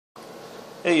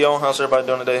Hey y'all, how's everybody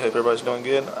doing today? Hope everybody's doing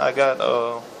good. I got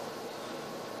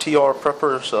TR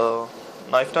Prepper's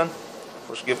knife done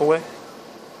for this giveaway.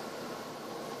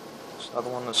 It's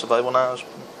another one that's survival knives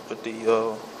with the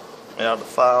made out of the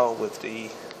file with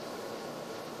the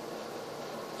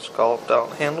scalloped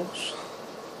out handles.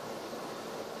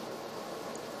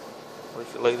 Where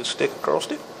you can lay the stick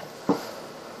across it.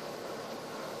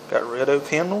 Got red oak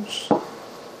handles,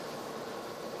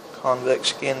 convex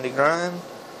skin degrind.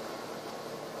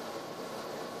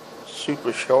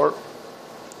 Super sharp.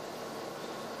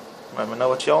 Let me know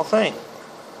what y'all think.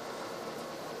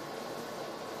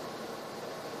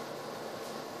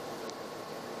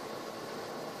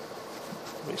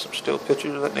 Be some still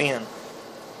pictures at the end.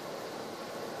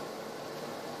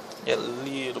 Got a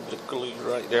little bit of glue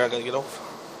right there I gotta get off.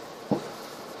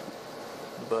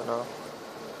 But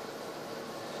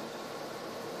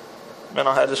man,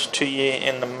 I'll have this to you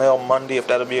in the mail Monday if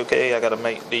that'll be okay. I gotta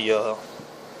make the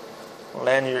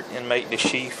lanyard and make the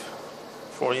sheath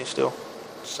for you still,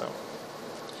 so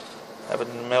have it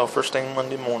in the mail first thing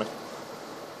Monday morning.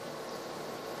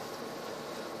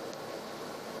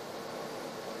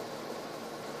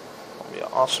 It'll be an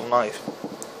awesome knife.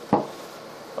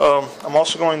 I'm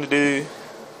also going to do,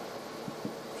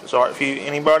 if it's alright for you,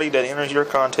 anybody that enters your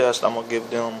contest, I'm going to give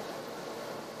them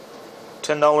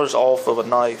 $10 off of a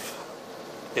knife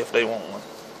if they want one.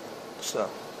 So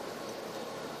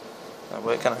that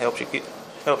way it kind of helps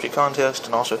you contest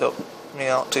and also help me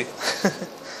out too.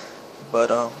 But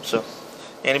so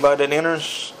anybody that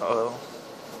enters,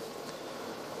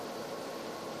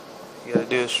 you gotta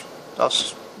do is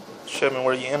show me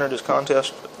where you entered this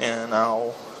contest, and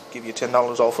I'll give you $10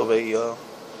 off of a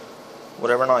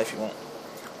whatever knife you want.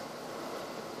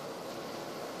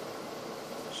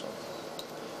 So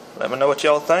let me know what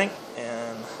y'all think,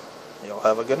 and y'all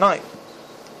have a good night.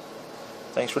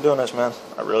 Thanks for doing this, man.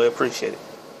 I really appreciate it.